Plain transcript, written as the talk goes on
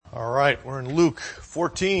All right, we're in Luke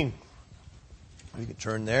 14. We can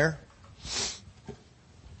turn there. It's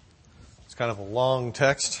kind of a long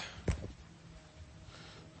text.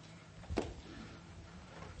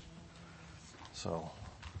 So,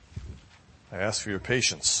 I ask for your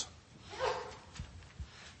patience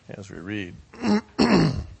as we read.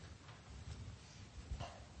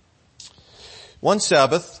 One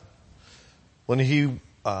Sabbath, when he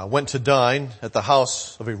went to dine at the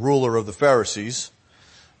house of a ruler of the Pharisees,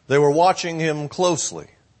 they were watching him closely.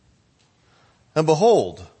 And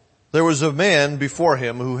behold, there was a man before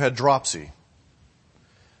him who had dropsy.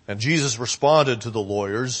 And Jesus responded to the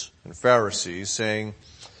lawyers and Pharisees, saying,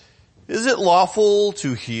 "Is it lawful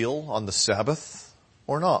to heal on the Sabbath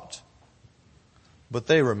or not?" But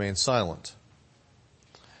they remained silent.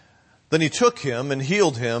 Then he took him and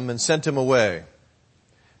healed him and sent him away.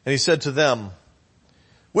 And he said to them,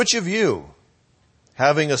 "Which of you,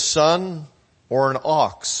 having a son or an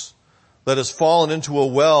ox that has fallen into a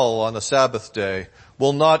well on the Sabbath day,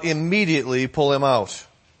 will not immediately pull him out?"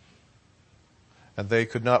 And they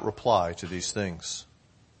could not reply to these things.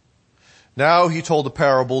 Now he told a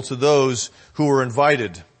parable to those who were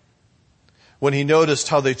invited, when he noticed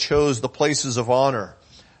how they chose the places of honor,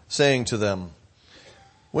 saying to them,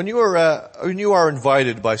 when you are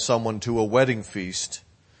invited by someone to a wedding feast,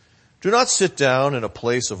 do not sit down in a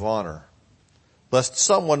place of honor, lest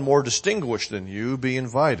someone more distinguished than you be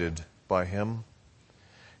invited by him.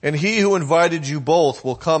 And he who invited you both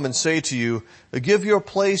will come and say to you, "Give your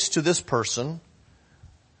place to this person,"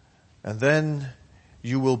 and then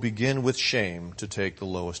you will begin with shame to take the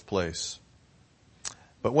lowest place.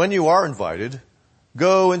 But when you are invited,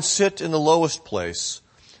 go and sit in the lowest place,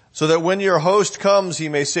 so that when your host comes, he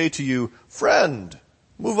may say to you, "Friend,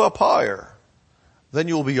 move up higher." Then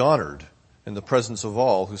you will be honored in the presence of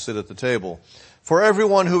all who sit at the table. For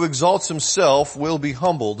everyone who exalts himself will be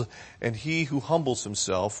humbled, and he who humbles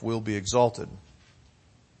himself will be exalted.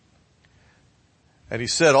 And he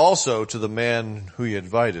said also to the man who he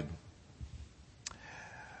invited,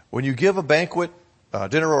 when you give a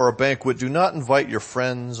dinner or a banquet, do not invite your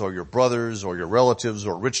friends or your brothers or your relatives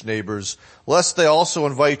or rich neighbors, lest they also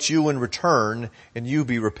invite you in return and you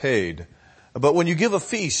be repaid. But when you give a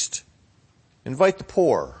feast, invite the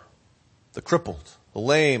poor, the crippled, the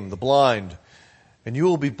lame, the blind, and you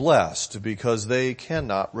will be blessed because they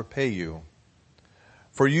cannot repay you.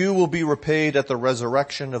 For you will be repaid at the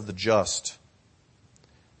resurrection of the just.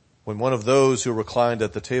 When one of those who reclined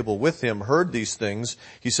at the table with him heard these things,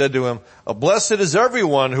 he said to him, "Blessed is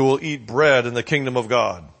everyone who will eat bread in the kingdom of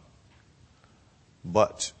God."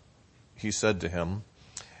 But he said to him,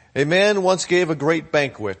 "A man once gave a great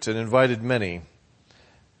banquet and invited many.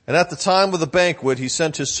 And at the time of the banquet, he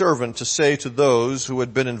sent his servant to say to those who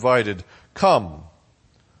had been invited, 'Come,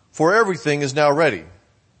 for everything is now ready.'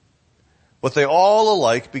 But they all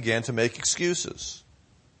alike began to make excuses.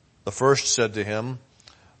 The first said to him,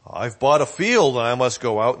 'I've bought a field and I must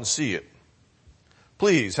go out and see it.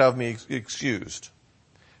 Please have me excused.'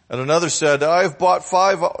 And another said, 'I've bought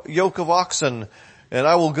 5 yoke of oxen and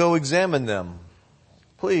I will go examine them.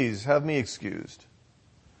 Please have me excused.'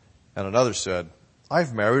 And another said,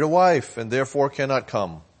 'I've married a wife and therefore cannot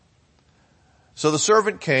come.' So the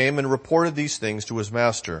servant came and reported these things to his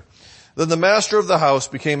master. Then the master of the house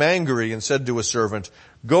became angry and said to his servant,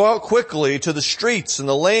 'Go out quickly to the streets and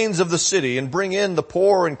the lanes of the city and bring in the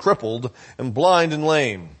poor and crippled and blind and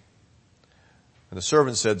lame.' And the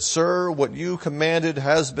servant said, 'Sir, what you commanded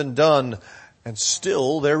has been done, and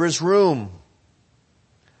still there is room.'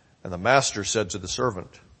 And the master said to the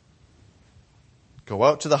servant, 'Go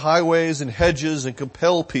out to the highways and hedges and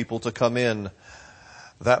compel people to come in,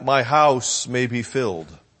 that my house may be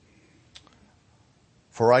filled.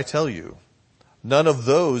 For I tell you, none of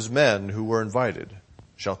those men who were invited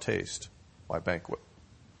shall taste my banquet.'"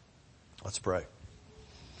 Let's pray.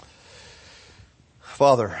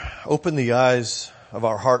 Father, open the eyes of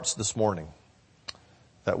our hearts this morning,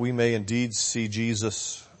 that we may indeed see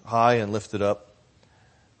Jesus high and lifted up,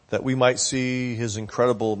 that we might see his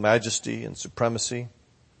incredible majesty and supremacy,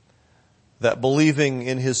 that believing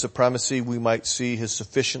in his supremacy we might see his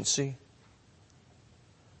sufficiency.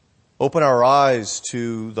 Open our eyes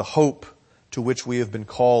to the hope to which we have been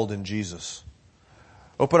called in Jesus.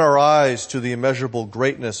 Open our eyes to the immeasurable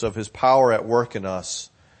greatness of his power at work in us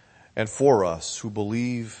and for us who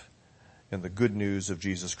believe in the good news of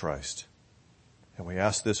Jesus Christ. And we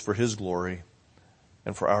ask this for his glory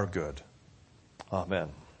and for our good.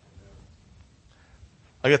 Amen.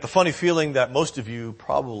 I get the funny feeling that most of you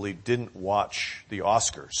probably didn't watch the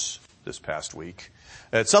Oscars this past week.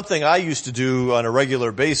 It's something I used to do on a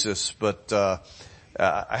regular basis, but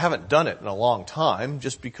I haven't done it in a long time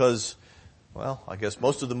just because, well, I guess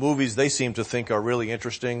most of the movies they seem to think are really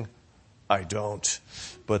interesting. I don't,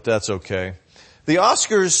 but that's okay. The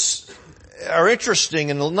Oscars are interesting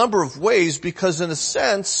in a number of ways because in a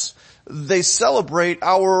sense, they celebrate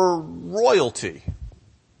our royalty.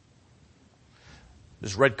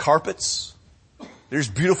 There's red carpets. There's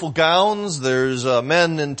beautiful gowns. There's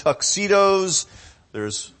men in tuxedos.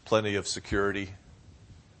 There's plenty of security.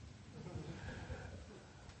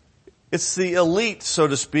 It's the elite, so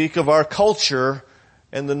to speak, of our culture,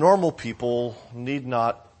 and the normal people need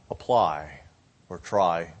not apply or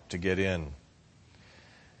try to get in.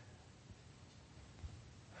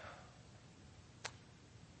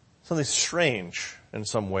 Something strange in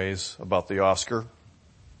some ways about the Oscar,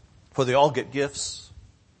 for they all get gifts.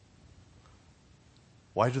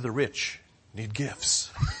 Why do the rich need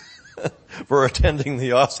gifts for attending the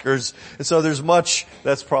Oscars? And so there's much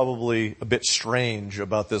that's probably a bit strange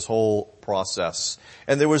about this whole process.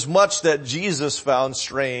 And there was much that Jesus found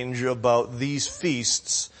strange about these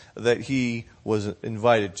feasts that he was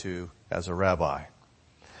invited to as a rabbi.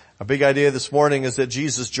 A big idea this morning is that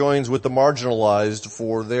Jesus joins with the marginalized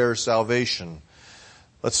for their salvation.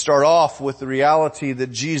 Let's start off with the reality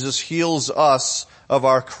that Jesus heals us of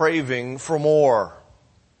our craving for more.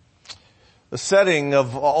 The setting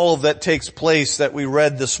of all of that takes place that we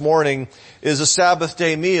read this morning is a Sabbath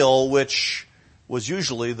day meal, which was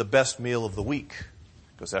usually the best meal of the week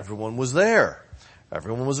because everyone was there.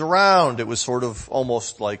 Everyone was around. It was sort of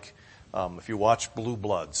almost like if you watch Blue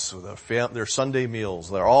Bloods, their Sunday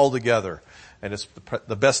meals, they're all together. And it's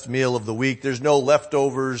the best meal of the week. There's no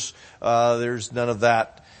leftovers. There's none of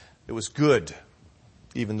that. It was good,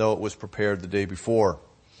 even though it was prepared the day before.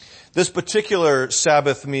 This particular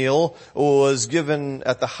Sabbath meal was given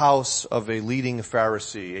at the house of a leading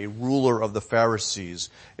Pharisee, a ruler of the Pharisees,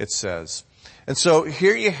 it says. And so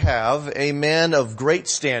here you have a man of great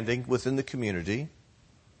standing within the community,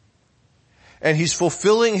 and he's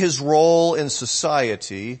fulfilling his role in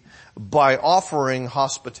society by offering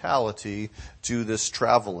hospitality to this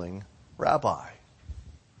traveling rabbi.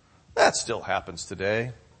 That still happens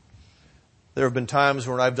today. There have been times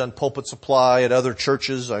when I've done pulpit supply at other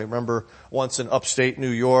churches. I remember once in upstate New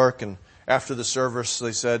York, and after the service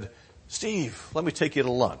they said, "Steve, let me take you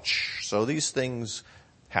to lunch." So these things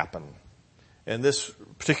happen. And this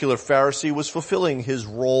particular Pharisee was fulfilling his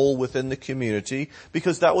role within the community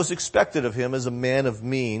because that was expected of him as a man of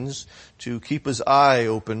means to keep his eye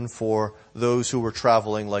open for those who were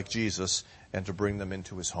traveling like Jesus and to bring them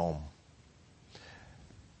into his home.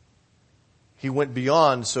 He went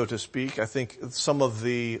beyond, so to speak, I think, some of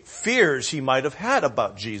the fears he might have had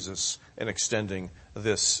about Jesus in extending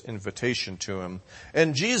this invitation to him.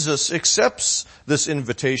 And Jesus accepts this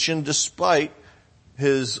invitation despite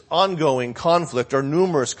his ongoing conflict or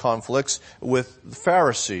numerous conflicts with the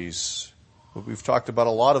Pharisees. We've talked about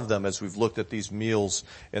a lot of them as we've looked at these meals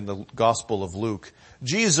in the Gospel of Luke.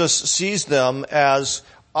 Jesus sees them as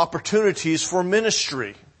opportunities for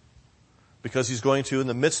ministry, because he's going to, in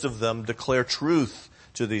the midst of them, declare truth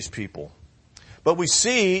to these people. But we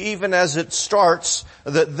see, even as it starts,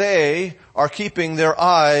 that they are keeping their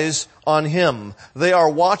eyes on him. They are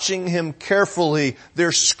watching him carefully.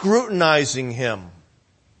 They're scrutinizing him.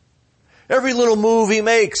 Every little move he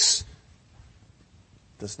makes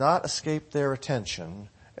does not escape their attention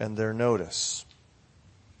and their notice.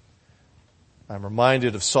 I'm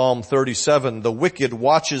reminded of Psalm 37. The wicked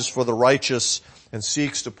watches for the righteous and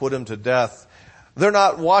seeks to put him to death. They're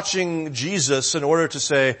not watching Jesus in order to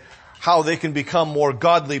say how they can become more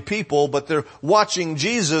godly people, but they're watching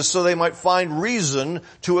Jesus so they might find reason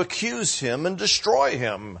to accuse him and destroy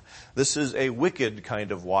him. This is a wicked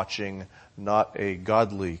kind of watching, not a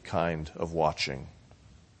godly kind of watching.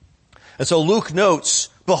 And so Luke notes,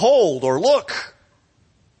 behold, or look.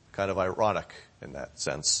 Kind of ironic in that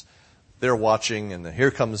sense. They're watching, and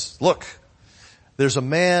here comes, look, there's a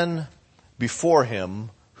man before him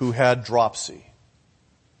who had dropsy.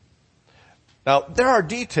 Now, there are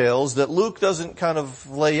details that Luke doesn't kind of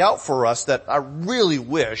lay out for us that I really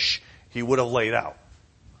wish he would have laid out.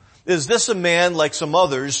 Is this a man like some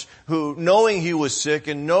others who, knowing he was sick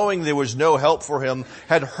and knowing there was no help for him,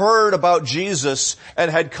 had heard about Jesus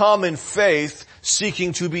and had come in faith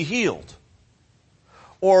seeking to be healed?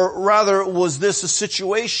 Or rather, was this a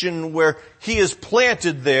situation where he is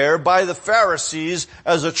planted there by the Pharisees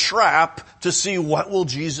as a trap to see what will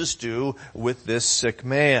Jesus do with this sick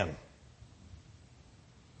man?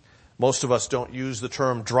 Most of us don't use the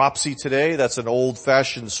term dropsy today. That's an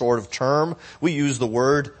old-fashioned sort of term. We use the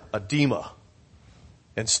word edema.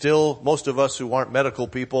 And still, most of us who aren't medical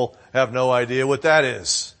people have no idea what that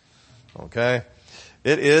is. Okay?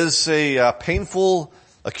 It is a painful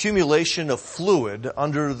accumulation of fluid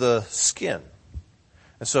under the skin.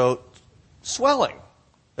 And so swelling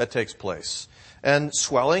that takes place. And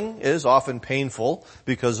swelling is often painful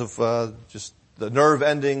because of just the nerve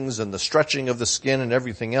endings and the stretching of the skin and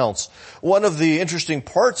everything else. One of the interesting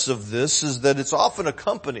parts of this is that it's often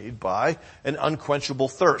accompanied by an unquenchable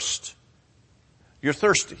thirst. You're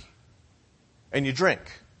thirsty, and you drink,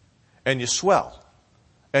 and you swell,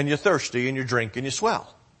 and you're thirsty, and you drink, and you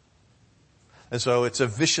swell. And so it's a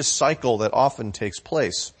vicious cycle that often takes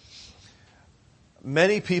place.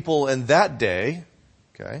 Many people in that day,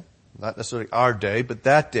 okay, not necessarily our day, but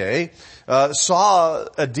that day, saw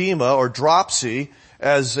edema or dropsy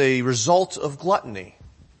as a result of gluttony.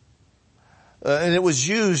 And it was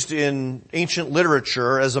used in ancient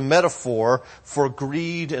literature as a metaphor for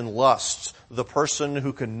greed and lust, the person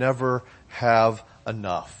who can never have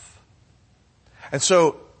enough. And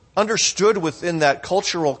so, understood within that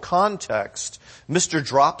cultural context, Mr.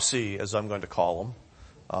 Dropsy, as I'm going to call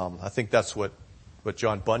him, I think that's what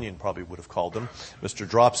John Bunyan probably would have called him, Mr.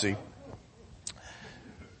 Dropsy,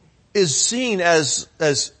 is seen as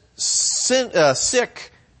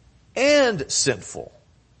sick and sinful.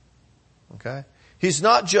 Okay? He's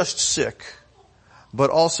not just sick, but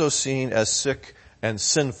also seen as sick and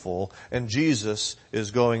sinful, and Jesus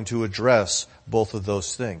is going to address both of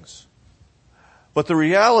those things. But the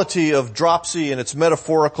reality of dropsy and its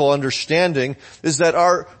metaphorical understanding is that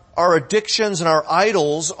our addictions and our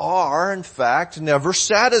idols are, in fact, never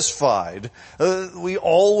satisfied. We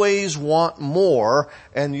always want more,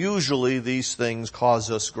 and usually these things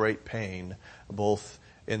cause us great pain, both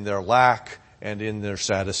in their lack and in their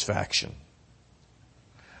satisfaction.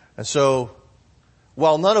 And so,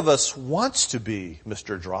 while none of us wants to be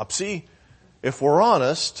Mr. Dropsy, if we're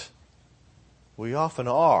honest, we often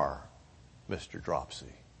are Mr.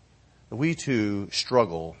 Dropsy. We too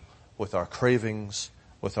struggle with our cravings,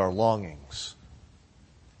 with our longings,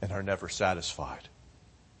 and are never satisfied.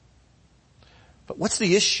 But what's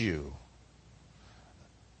the issue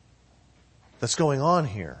that's going on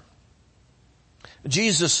here?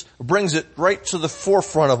 Jesus brings it right to the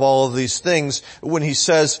forefront of all of these things when he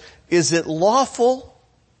says, is it lawful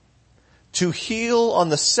to heal on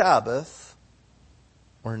the Sabbath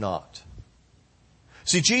or not?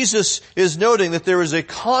 See, Jesus is noting that there is a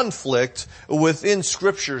conflict within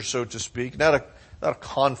Scripture, so to speak, not a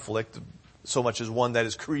conflict so much as one that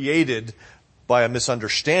is created by a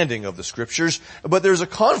misunderstanding of the Scriptures, but there's a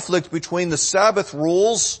conflict between the Sabbath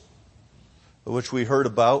rules, which we heard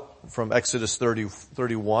about from Exodus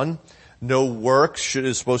 31. No work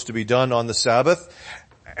is supposed to be done on the Sabbath.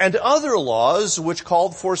 And other laws which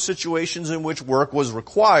called for situations in which work was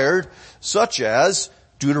required, such as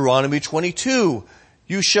Deuteronomy 22.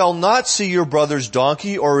 You shall not see your brother's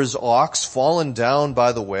donkey or his ox fallen down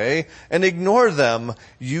by the way and ignore them.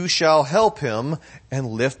 You shall help him and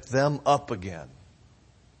lift them up again.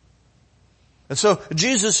 And so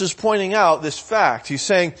Jesus is pointing out this fact. He's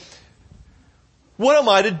saying, what am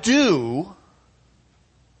I to do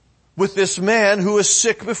with this man who is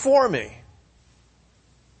sick before me?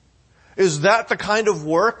 Is that the kind of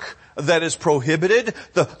work that is prohibited?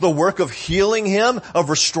 The work of healing him, of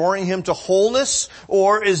restoring him to wholeness?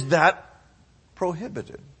 Or is that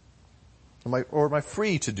prohibited? Am I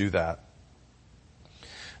free to do that?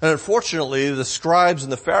 And unfortunately, the scribes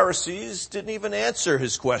and the Pharisees didn't even answer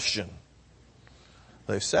his question.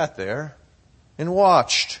 They sat there and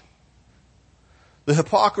watched. The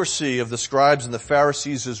hypocrisy of the scribes and the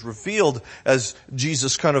Pharisees is revealed as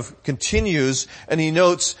Jesus kind of continues, and he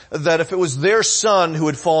notes that if it was their son who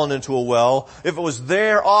had fallen into a well, if it was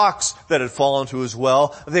their ox that had fallen into his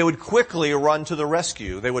well, they would quickly run to the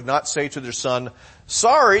rescue. They would not say to their son,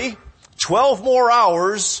 sorry, 12 more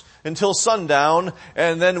hours until sundown,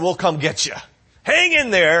 and then we'll come get you. Hang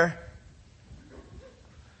in there.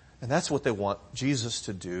 And that's what they want Jesus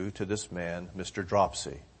to do to this man, Mr.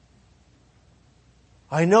 Dropsy.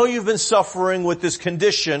 I know you've been suffering with this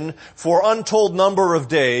condition for untold number of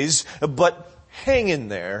days, but hang in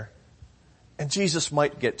there, and Jesus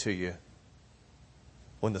might get to you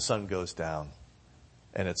when the sun goes down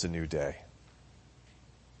and it's a new day.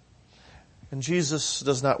 And Jesus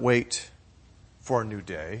does not wait for a new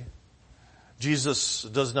day. Jesus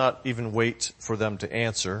does not even wait for them to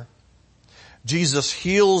answer. Jesus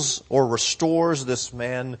heals or restores this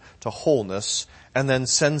man to wholeness and then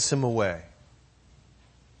sends him away.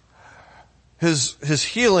 His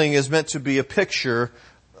healing is meant to be a picture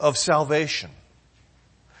of salvation.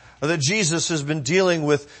 That Jesus has been dealing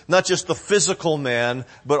with not just the physical man,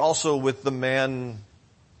 but also with the man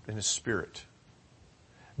in his spirit.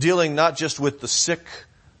 Dealing not just with the sick,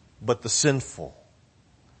 but the sinful.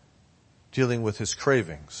 dealing with his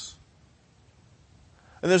cravings.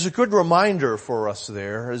 And there's a good reminder for us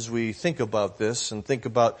there as we think about this and think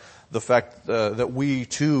about the fact that we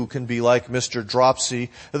too can be like Mr.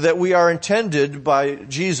 Dropsy, that we are intended by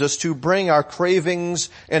Jesus to bring our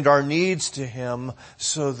cravings and our needs to him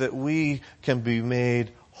so that we can be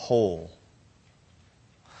made whole.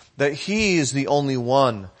 That he is the only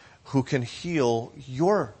one who can heal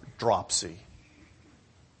your dropsy,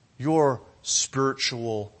 your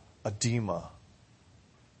spiritual edema,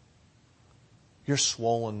 your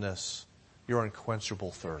swollenness, your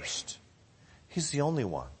unquenchable thirst. He's the only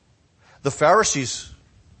one. The Pharisees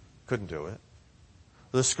couldn't do it.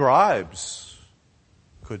 The scribes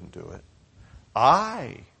couldn't do it.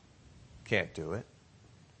 I can't do it,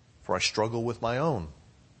 for I struggle with my own.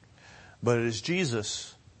 But it is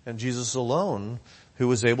Jesus and Jesus alone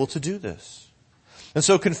who is able to do this. And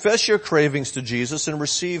so confess your cravings to Jesus and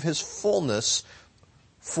receive his fullness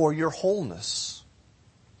for your wholeness.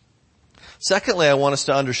 Secondly, I want us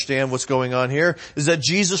to understand what's going on here is that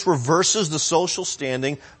Jesus reverses the social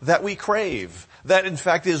standing that we crave. That in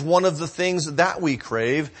fact is one of the things that we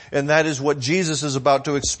crave, and that is what Jesus is about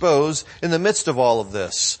to expose in the midst of all of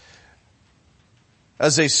this.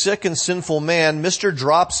 As a sick and sinful man, Mr.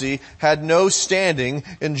 Dropsy had no standing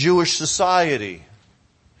in Jewish society.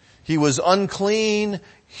 He was unclean.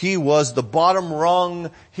 He was the bottom rung.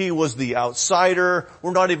 He was the outsider. We're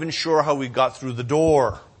not even sure how he got through the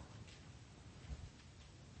door.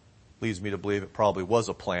 Leads me to believe it probably was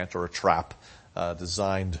a plant or a trap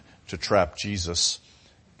designed to trap Jesus.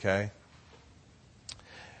 Okay?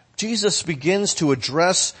 Jesus begins to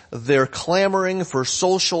address their clamoring for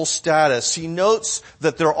social status. He notes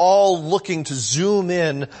that they're all looking to zoom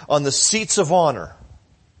in on the seats of honor.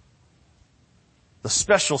 The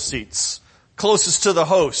special seats, closest to the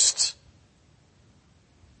host.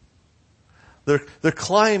 They're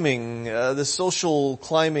climbing, the social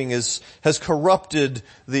climbing has corrupted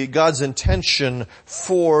God's intention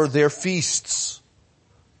for their feasts.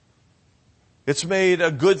 It's made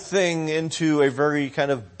a good thing into a very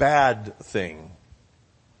kind of bad thing.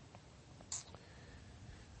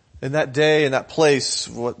 In that day, in that place,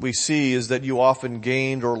 what we see is that you often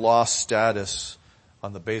gained or lost status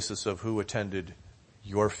on the basis of who attended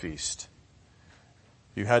your feast.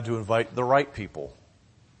 You had to invite the right people.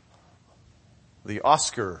 The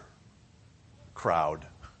Oscar crowd,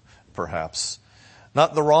 perhaps.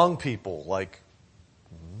 Not the wrong people, like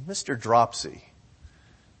Mr. Dropsy.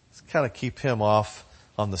 Let's kind of keep him off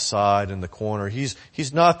on the side in the corner. He's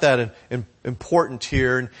not that important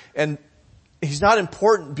here. And he's not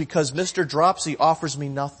important because Mr. Dropsy offers me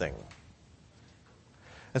nothing.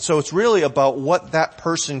 And so it's really about what that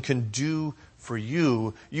person can do for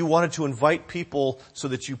you. You wanted to invite people so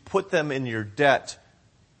that you put them in your debt.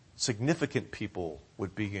 Significant people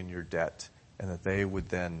would be in your debt and that they would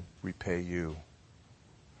then repay you.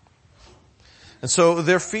 And so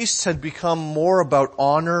their feasts had become more about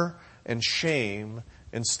honor and shame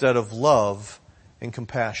instead of love and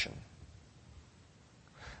compassion.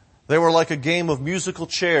 They were like a game of musical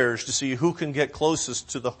chairs to see who can get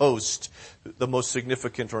closest to the host, the most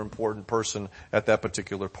significant or important person at that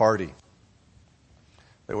particular party.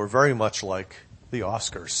 They were very much like the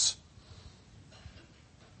Oscars.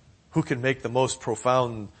 Who can make the most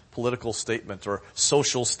profound political statement or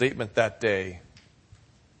social statement that day?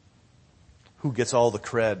 Who gets all the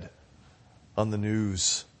cred on the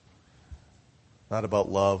news? Not about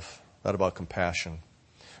love, not about compassion.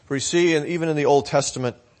 For you see, and even in the Old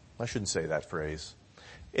Testament, I shouldn't say that phrase,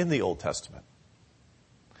 in the Old Testament,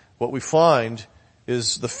 what we find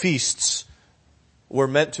is the feasts were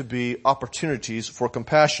meant to be opportunities for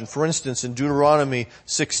compassion. For instance, in Deuteronomy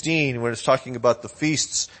 16, when it's talking about the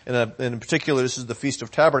feasts, and in particular this is the Feast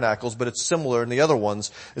of Tabernacles, but it's similar in the other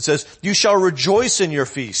ones, it says, "You shall rejoice in your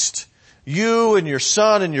feast, you and your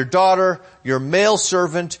son and your daughter, your male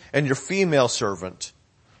servant and your female servant,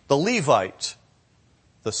 the Levite,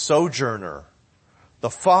 the sojourner, the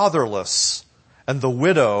fatherless, and the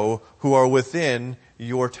widow who are within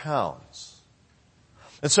your towns."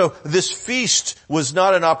 And so this feast was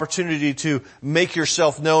not an opportunity to make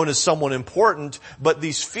yourself known as someone important, but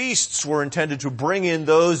these feasts were intended to bring in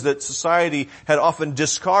those that society had often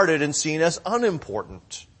discarded and seen as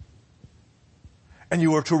unimportant. And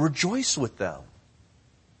you were to rejoice with them.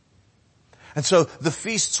 And so the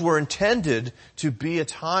feasts were intended to be a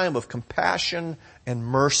time of compassion and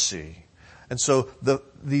mercy. And so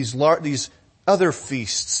these other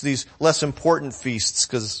feasts, these less important feasts,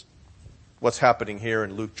 because what's happening here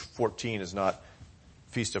in Luke 14 is not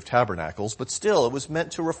Feast of Tabernacles, but still it was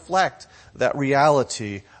meant to reflect that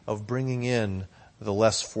reality of bringing in the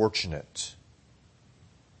less fortunate.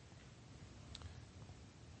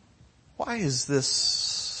 why is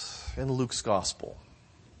this in Luke's gospel?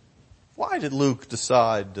 Why did Luke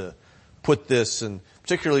decide to put this, and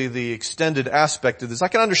particularly the extended aspect of this? I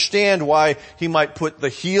can understand why he might put the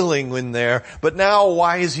healing in there, but now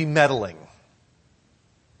why is he meddling?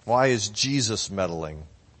 Why is Jesus meddling?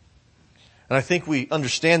 And I think we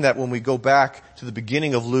understand that when we go back to the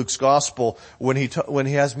beginning of Luke's gospel, when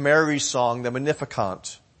he has Mary's song, the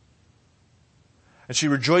Magnificat. And she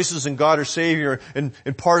rejoices in God her Savior, and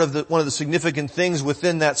part of one of the significant things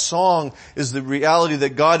within that song is the reality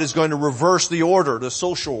that God is going to reverse the order, the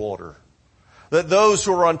social order. That those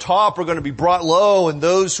who are on top are going to be brought low, and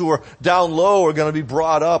those who are down low are going to be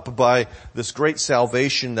brought up by this great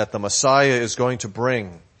salvation that the Messiah is going to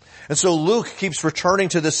bring. And so Luke keeps returning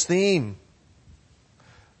to this theme.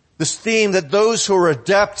 This theme that those who are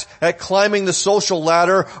adept at climbing the social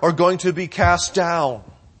ladder are going to be cast down,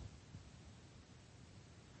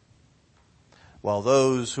 while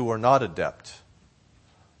those who are not adept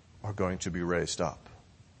are going to be raised up.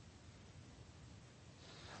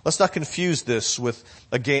 Let's not confuse this with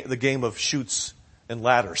the game of chutes and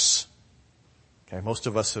ladders. Okay, most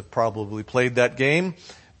of us have probably played that game.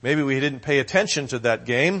 Maybe we didn't pay attention to that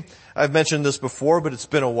game. I've mentioned this before, but it's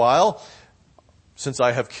been a while. Since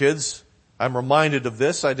I have kids, I'm reminded of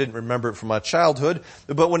this. I didn't remember it from my childhood.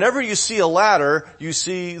 But whenever you see a ladder, you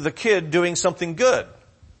see the kid doing something good.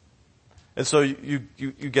 And so you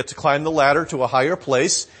get to climb the ladder to a higher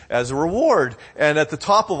place as a reward. And at the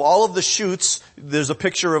top of all of the chutes, there's a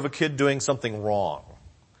picture of a kid doing something wrong.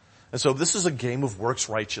 And so this is a game of works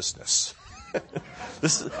righteousness.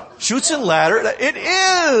 This is, chutes and ladder, it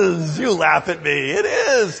is! You laugh at me, it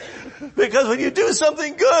is! Because when you do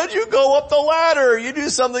something good, you go up the ladder. You do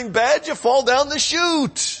something bad, you fall down the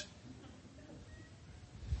chute.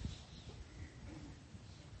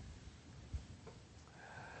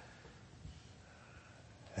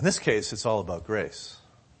 In this case, it's all about grace.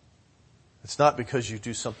 It's not because you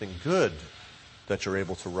do something good that you're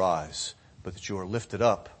able to rise, but that you are lifted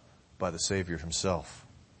up by the Savior himself.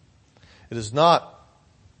 It is not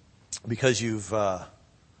because you've,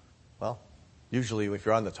 usually if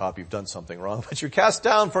you're on the top, you've done something wrong, but you're cast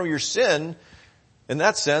down from your sin in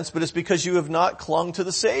that sense, but it's because you have not clung to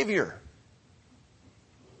the Savior.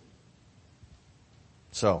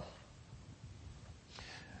 So,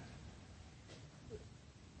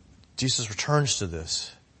 Jesus returns to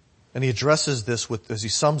this, and he addresses this with, as he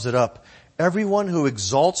sums it up, everyone who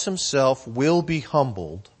exalts himself will be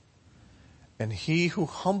humbled, and he who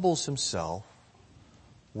humbles himself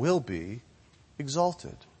will be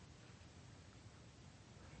exalted.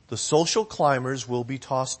 The social climbers will be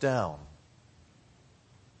tossed down.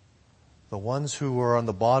 The ones who are on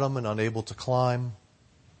the bottom and unable to climb,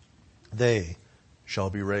 they shall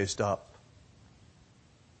be raised up.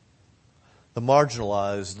 The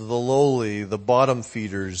marginalized, the lowly, the bottom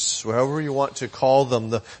feeders, however you want to call them,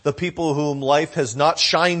 the people whom life has not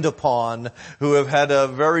shined upon, who have had a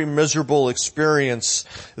very miserable experience,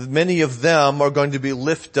 many of them are going to be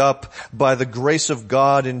lifted up by the grace of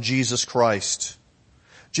God in Jesus Christ.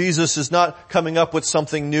 Jesus is not coming up with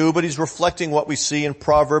something new, but he's reflecting what we see in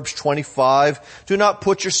Proverbs 25. Do not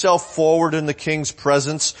put yourself forward in the king's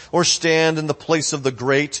presence or stand in the place of the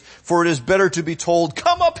great, for it is better to be told,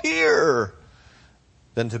 come up here,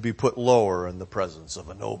 than to be put lower in the presence of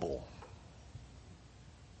a noble.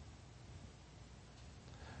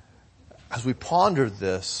 As we ponder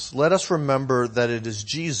this, let us remember that it is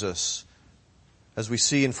Jesus, as we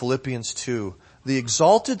see in Philippians 2, the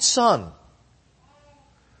exalted Son,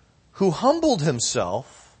 who humbled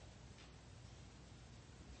himself,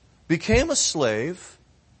 became a slave,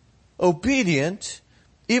 obedient,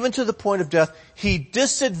 even to the point of death. He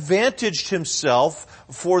disadvantaged himself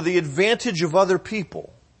for the advantage of other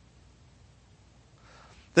people.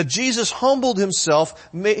 That Jesus humbled himself,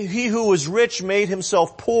 he who was rich made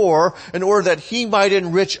himself poor in order that he might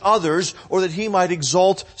enrich others, or that he might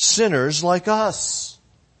exalt sinners like us.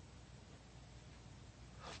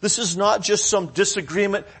 This is not just some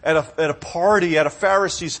disagreement at a party at a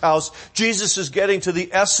Pharisee's house. Jesus is getting to the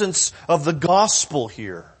essence of the gospel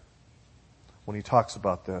here when he talks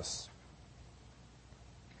about this.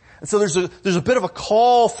 And so there's a bit of a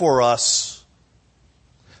call for us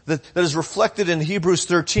that is reflected in Hebrews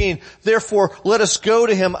 13. Therefore, let us go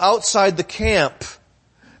to him outside the camp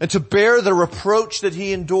and to bear the reproach that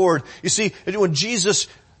he endured. You see, when Jesus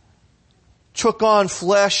took on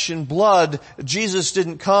flesh and blood, Jesus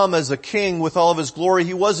didn't come as a king with all of his glory.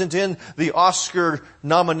 He wasn't in the Oscar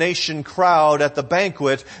nomination crowd at the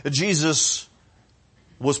banquet. Jesus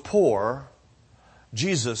was poor.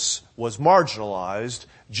 Jesus was marginalized.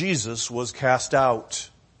 Jesus was cast out.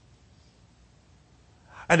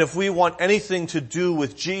 And if we want anything to do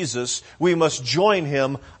with Jesus, we must join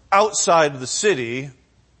him outside of the city.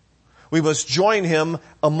 We must join him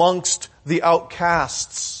amongst the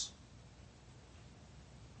outcasts,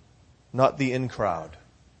 not the in crowd,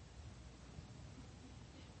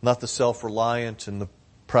 not the self-reliant and the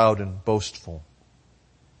proud and boastful.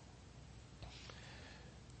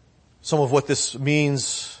 Some of what this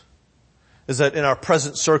means is that in our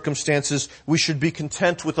present circumstances, we should be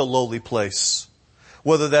content with a lowly place.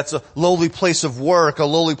 Whether that's a lowly place of work, a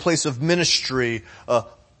lowly place of ministry, a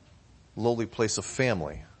lowly place of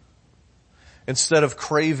family. Instead of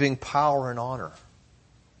craving power and honor,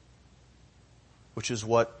 which is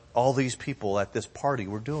what all these people at this party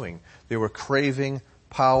were doing. They were craving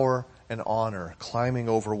power and honor, climbing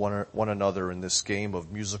over one another in this game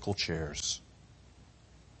of musical chairs.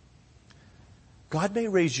 God may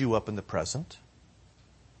raise you up in the present,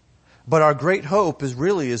 but our great hope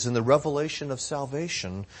is in the revelation of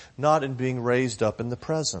salvation, not in being raised up in the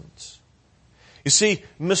present. You see,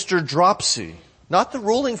 Mr. Dropsy, not the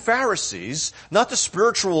ruling Pharisees, not the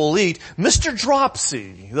spiritual elite, Mr.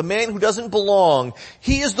 Dropsy, the man who doesn't belong,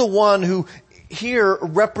 he is the one who here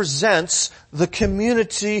represents the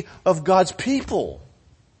community of God's people.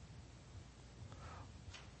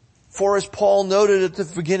 For as Paul noted at the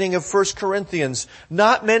beginning of 1 Corinthians,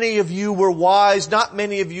 not many of you were wise, not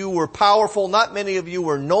many of you were powerful, not many of you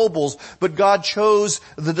were nobles, but God chose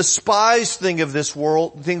the despised things of this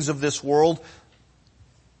world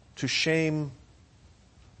to shame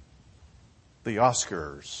the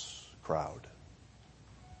Oscars crowd.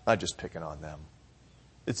 I'm just picking on them.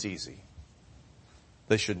 It's easy.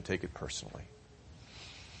 They shouldn't take it personally.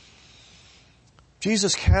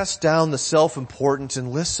 Jesus casts down the self-important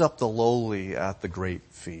and lifts up the lowly at the great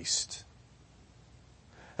feast.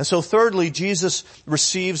 And so thirdly, Jesus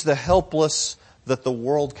receives the helpless that the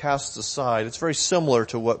world casts aside. It's very similar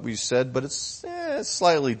to what we said, but it's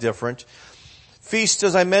slightly different. Feasts,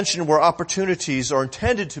 as I mentioned, were opportunities, or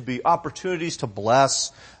intended to be opportunities to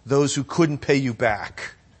bless those who couldn't pay you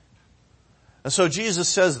back. And so Jesus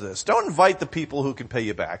says this, don't invite the people who can pay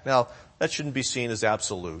you back. Now, that shouldn't be seen as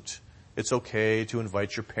absolute. It's okay to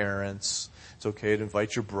invite your parents. It's okay to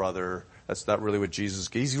invite your brother. That's not really what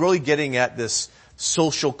he's really getting at this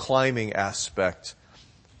social climbing aspect.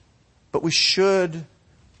 But we should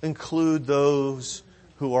include those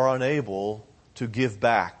who are unable to give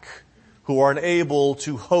back, who are unable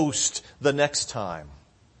to host the next time,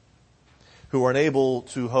 who are unable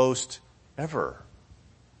to host ever,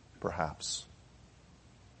 perhaps.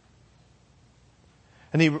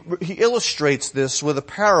 And he illustrates this with a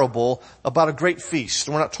parable about a great feast.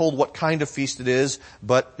 We're not told what kind of feast it is,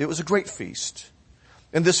 but it was a great feast.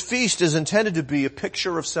 And this feast is intended to be a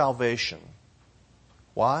picture of salvation.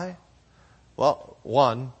 Why? Well,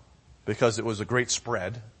 one, because it was a great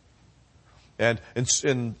spread. And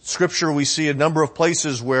in Scripture we see a number of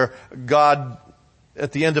places where God,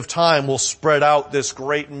 at the end of time, will spread out this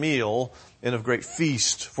great meal and a great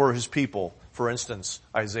feast for his people. For instance,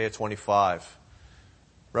 Isaiah 25.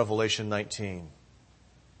 Revelation 19.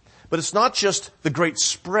 But it's not just the great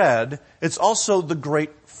spread, it's also the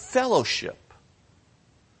great fellowship.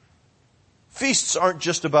 Feasts aren't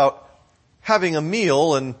just about having a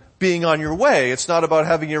meal and being on your way. It's not about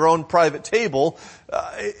having your own private table.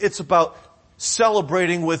 It's about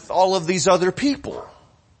celebrating with all of these other people.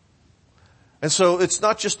 And so it's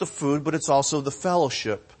not just the food, but it's also the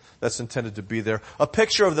fellowship that's intended to be there. A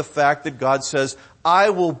picture of the fact that God says,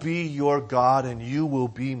 I will be your God and you will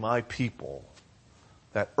be my people.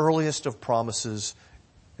 That earliest of promises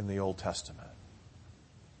in the Old Testament.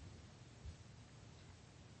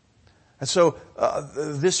 And so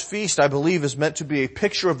this feast, I believe, is meant to be a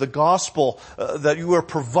picture of the gospel that you are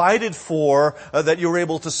provided for, that you're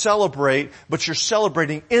able to celebrate, but you're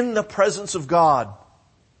celebrating in the presence of God.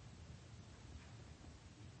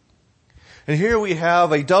 And here we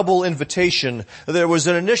have a double invitation. There was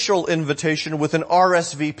an initial invitation with an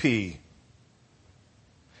RSVP.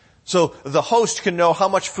 So the host can know how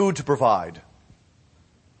much food to provide.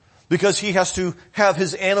 Because he has to have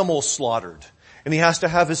his animals slaughtered. And he has to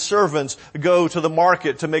have his servants go to the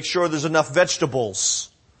market to make sure there's enough vegetables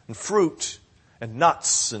and fruit and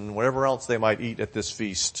nuts and whatever else they might eat at this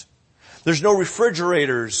feast. There's no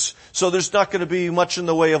refrigerators, so there's not going to be much in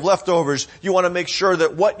the way of leftovers. You want to make sure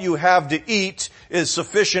that what you have to eat is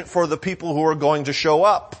sufficient for the people who are going to show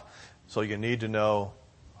up. So you need to know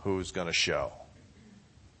who's going to show.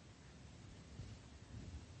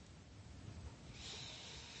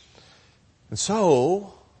 And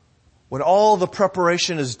so, when all the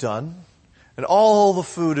preparation is done and all the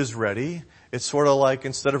food is ready, it's sort of like,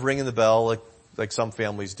 instead of ringing the bell like some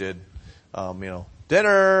families did,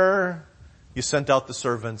 dinner. You sent out the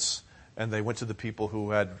servants, and they went to the people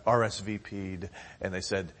who had RSVP'd, and they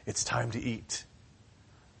said, it's time to eat.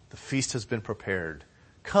 The feast has been prepared.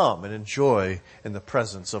 Come and enjoy in the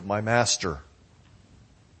presence of my master.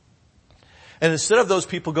 And instead of those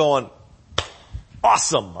people going,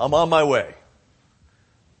 awesome, I'm on my way,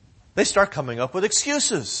 they start coming up with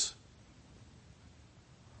excuses.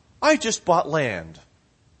 I just bought land.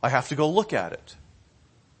 I have to go look at it.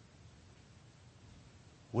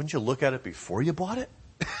 Wouldn't you look at it before you bought it?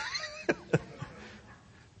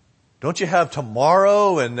 Don't you have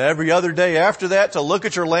tomorrow and every other day after that to look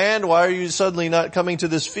at your land? Why are you suddenly not coming to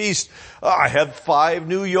this feast? I have 5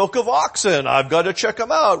 new yoke of oxen. I've got to check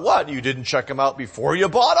them out. What? You didn't check them out before you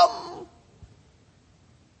bought them?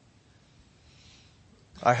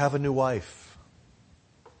 I have a new wife.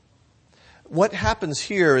 What happens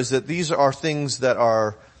here is that these are things that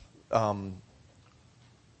are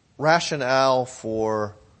rationale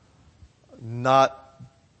for not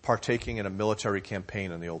partaking in a military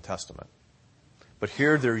campaign in the Old Testament. But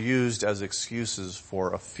here they're used as excuses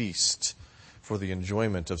for a feast, for the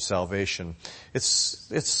enjoyment of salvation. That's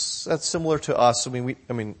similar to us. I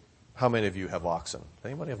mean, how many of you have oxen?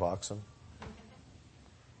 Anybody have oxen?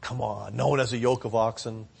 Come on, no one has a yoke of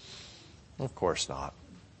oxen? Of course not.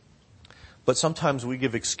 But sometimes we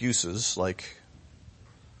give excuses like,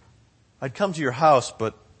 I'd come to your house,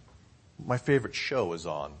 but my favorite show is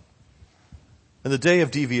on. In the day of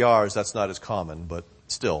DVRs, that's not as common, but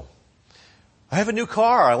still. I have a new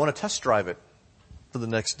car. I want to test drive it for the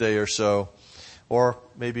next day or so. Or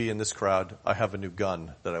maybe in this crowd, I have a new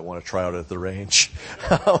gun that I want to try out at the range.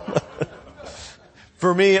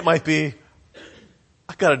 For me, it might be,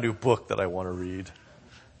 I got a new book that I want to read.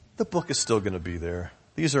 The book is still going to be there.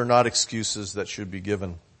 These are not excuses that should be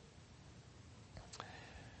given.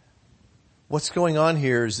 What's going on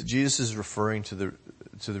here is that Jesus is referring to the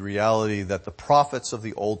reality that the prophets of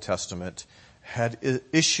the Old Testament had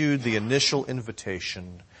issued the initial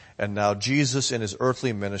invitation, and now Jesus in his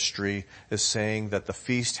earthly ministry is saying that the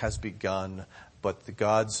feast has begun, but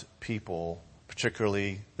God's people,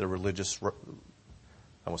 particularly the religious, the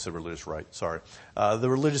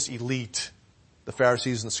religious elite, the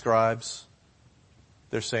Pharisees and the scribes,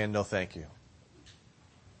 they're saying, no thank you.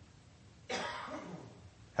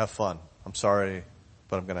 Have fun. I'm sorry,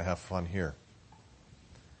 but I'm going to have fun here.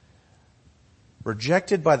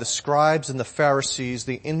 Rejected by the scribes and the Pharisees,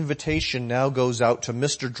 the invitation now goes out to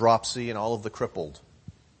Mr. Dropsy and all of the crippled.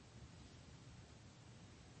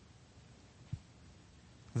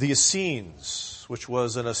 The Essenes, which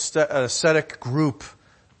was an ascetic group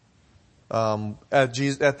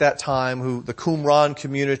at that time, the Qumran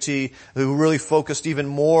community, who really focused even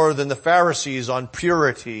more than the Pharisees on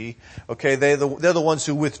purity. Okay, they're the ones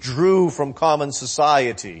who withdrew from common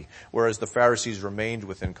society, whereas the Pharisees remained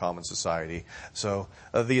within common society. So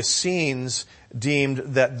the Essenes deemed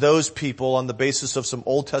that those people, on the basis of some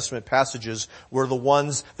Old Testament passages, were the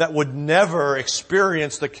ones that would never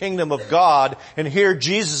experience the kingdom of God. And here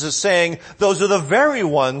Jesus is saying, those are the very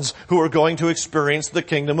ones who are going to experience the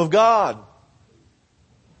kingdom of God.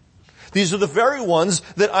 These are the very ones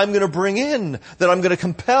that I'm going to bring in, that I'm going to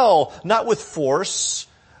compel, not with force,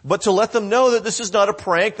 but to let them know that this is not a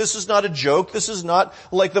prank, this is not a joke, this is not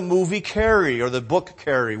like the movie Carrie or the book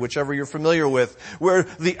Carrie, whichever you're familiar with, where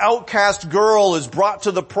the outcast girl is brought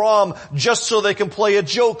to the prom just so they can play a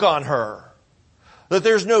joke on her. That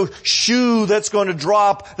there's no shoe that's going to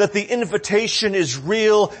drop, that the invitation is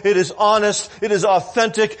real, it is honest, it is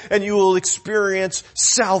authentic, and you will experience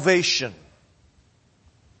salvation.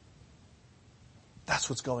 That's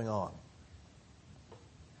what's going on.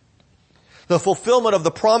 The fulfillment of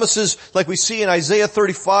the promises, like we see in Isaiah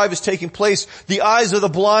 35, is taking place. The eyes of the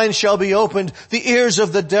blind shall be opened, the ears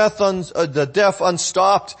of the deaf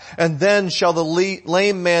unstopped, and then shall the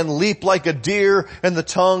lame man leap like a deer, and the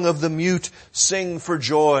tongue of the mute sing for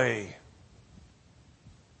joy.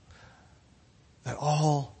 That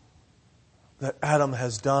all that Adam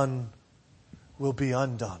has done will be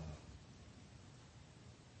undone.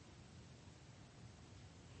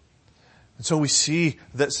 And so we see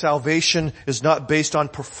that salvation is not based on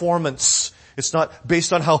performance. It's not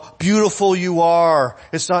based on how beautiful you are.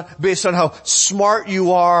 It's not based on how smart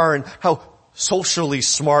you are and how socially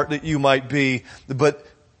smart that you might be. But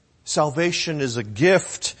salvation is a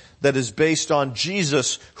gift that is based on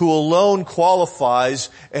Jesus, who alone qualifies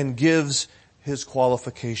and gives his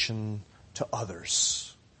qualification to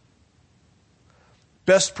others.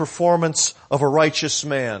 Best performance of a righteous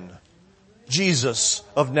man, Jesus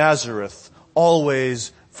of Nazareth,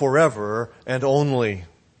 always, forever, and only.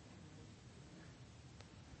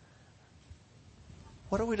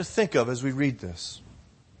 what are we to think of as we read this?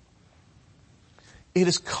 It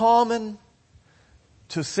is common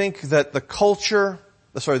to think that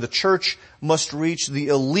the church must reach the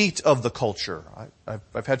elite of the culture.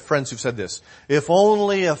 I've had friends who've said this. If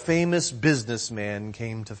only a famous businessman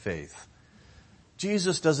came to faith.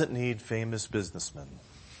 Jesus doesn't need famous businessmen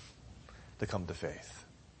to come to faith,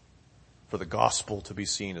 for the gospel to be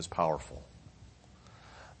seen as powerful.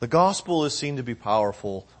 The gospel is seen to be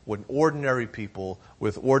powerful when ordinary people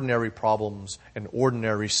with ordinary problems and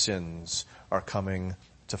ordinary sins are coming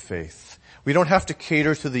to faith. We don't have to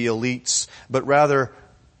cater to the elites, but rather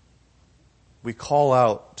we call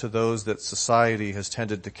out to those that society has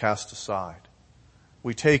tended to cast aside.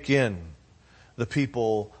 We take in the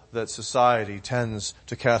people that society tends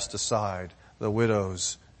to cast aside, the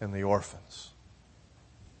widows and the orphans.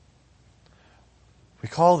 We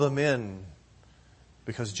call them in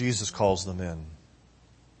because Jesus calls them in.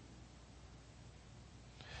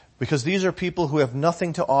 Because these are people who have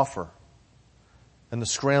nothing to offer in the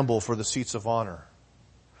scramble for the seats of honor.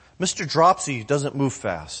 Mr. Dropsy doesn't move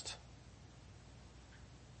fast.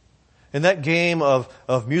 In that game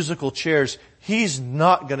of musical chairs, he's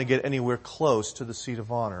not going to get anywhere close to the seat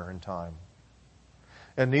of honor in time.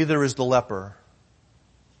 And neither is the leper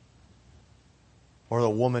or the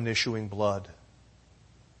woman issuing blood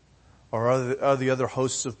or the other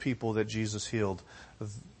hosts of people that Jesus healed.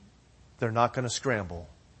 They're not going to scramble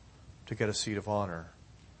to get a seat of honor.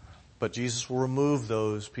 But Jesus will remove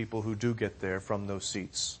those people who do get there from those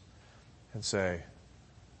seats and say,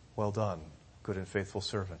 well done, good and faithful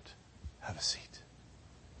servant. Have a seat.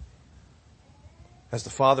 As the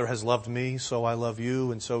Father has loved me, so I love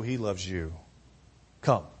you, and so he loves you.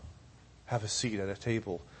 Come, have a seat at a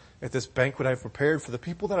table at this banquet I've prepared for the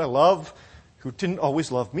people that I love who didn't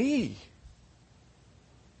always love me.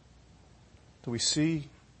 Do we see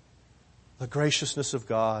the graciousness of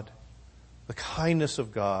God, the kindness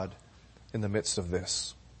of God in the midst of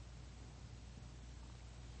this?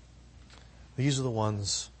 These are the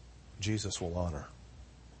ones Jesus will honor.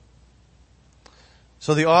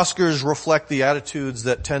 So the Oscars reflect the attitudes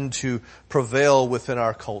that tend to prevail within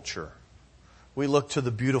our culture. We look to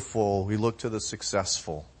the beautiful, we look to the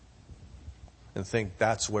successful, and think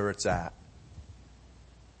that's where it's at.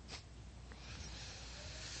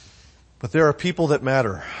 But there are people that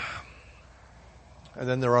matter. And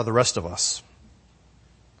then there are the rest of us.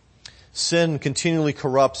 Sin continually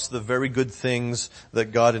corrupts the very good things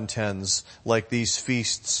that God intends, like these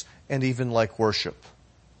feasts and even like worship.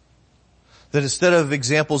 That instead of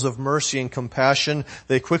examples of mercy and compassion,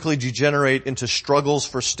 they quickly degenerate into struggles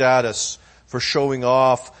for status, for showing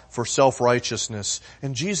off, for self-righteousness.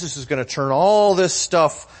 And Jesus is going to turn all this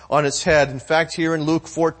stuff on its head. In fact, here in Luke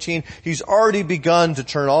 14, he's already begun to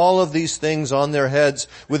turn all of these things on their heads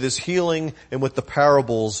with his healing and with the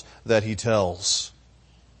parables that he tells.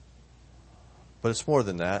 But it's more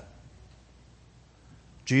than that.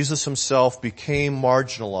 Jesus himself became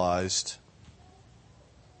marginalized,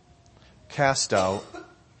 cast out,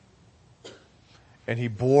 and he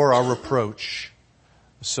bore our reproach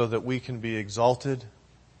so that we can be exalted,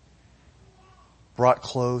 brought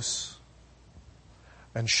close,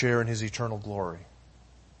 and share in his eternal glory.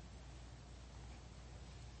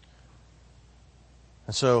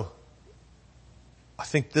 And so, I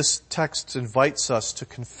think this text invites us to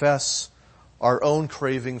confess our own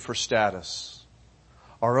craving for status,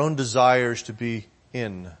 our own desires to be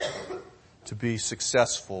in, to be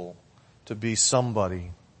successful, to be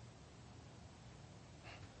somebody,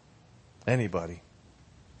 anybody.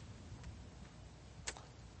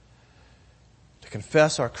 To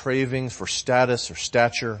confess our cravings for status or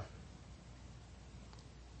stature,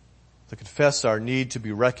 to confess our need to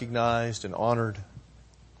be recognized and honored,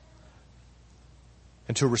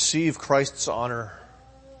 and to receive Christ's honor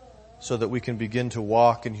so that we can begin to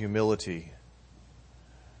walk in humility,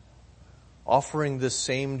 offering this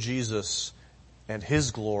same Jesus and his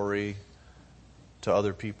glory to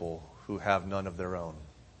other people who have none of their own.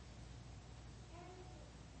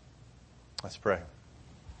 Let's pray.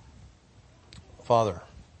 Father,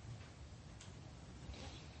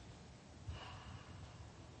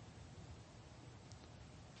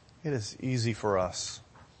 it is easy for us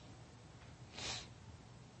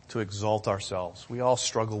to exalt ourselves. We all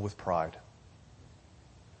struggle with pride.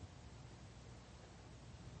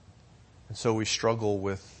 And so we struggle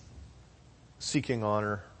with seeking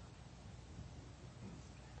honor,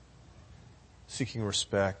 seeking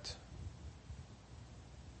respect,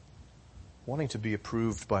 wanting to be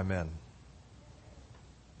approved by men.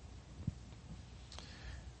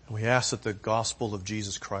 And we ask that the gospel of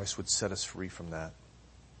Jesus Christ would set us free from that.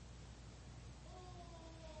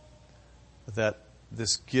 That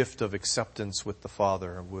this gift of acceptance with the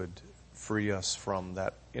Father would free us from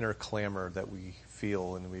that inner clamor that we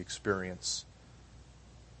feel and we experience.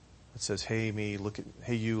 It says, hey you,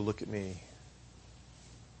 look at me.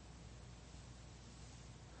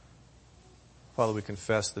 Father, we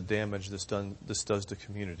confess the damage this does to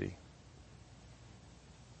community.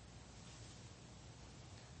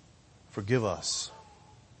 Forgive us.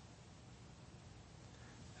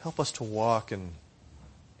 Help us to walk in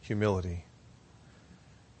humility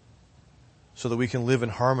so that we can live in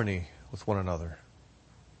harmony with one another,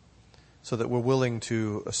 so that we're willing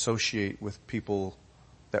to associate with people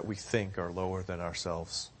that we think are lower than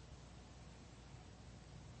ourselves,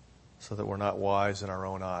 so that we're not wise in our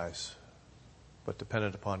own eyes, but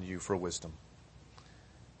dependent upon you for wisdom.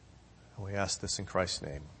 And we ask this in Christ's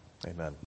name. Amen.